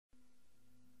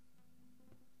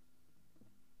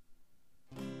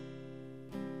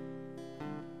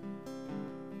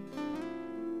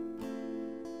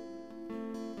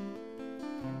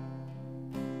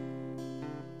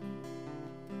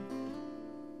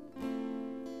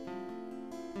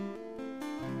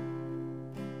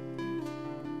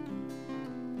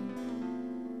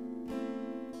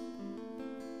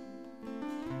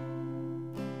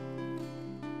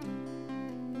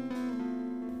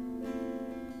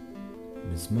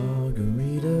Miss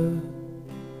Margarita,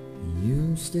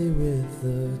 you stay with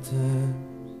the times.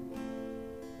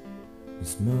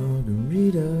 Miss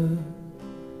Margarita,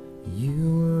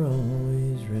 you were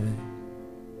always right.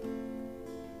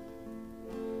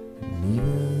 And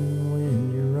even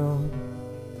when you're wrong,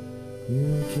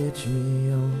 you catch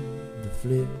me on the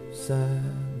flip side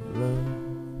of love.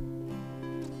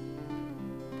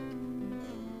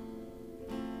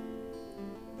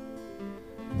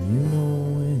 And you know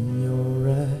when you're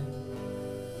right,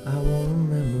 I won't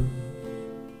remember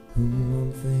who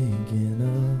I'm thinking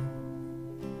of.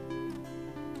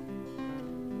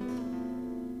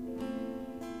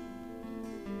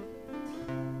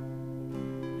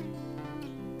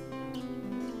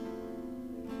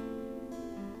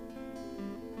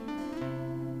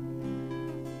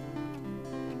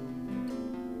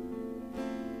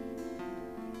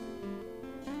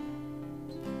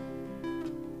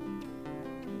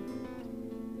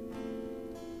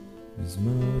 Miss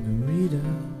Margarita,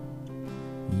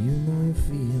 you know you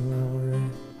feel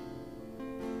alright.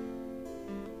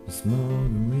 Miss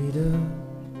Margarita,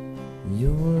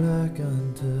 you're like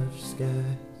untouched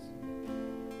skies.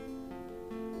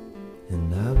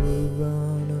 And I would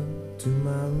run up to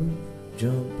my roof,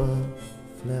 jump off,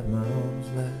 flap my arms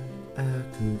like I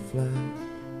could fly.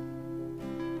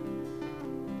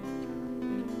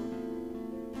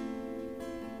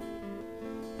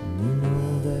 And you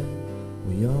know that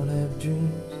we all have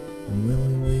dreams, and when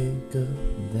we wake up,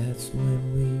 that's when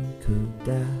we could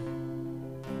die.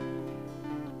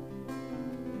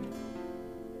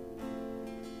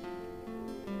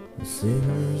 A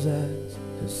sailor's eyes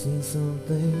have seen some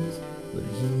things, but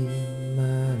he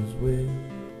might as well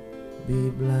be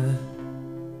blind.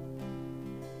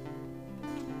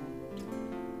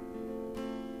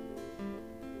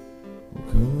 Well,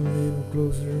 come a little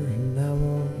closer and I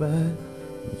won't bite.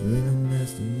 It's really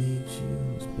nice to meet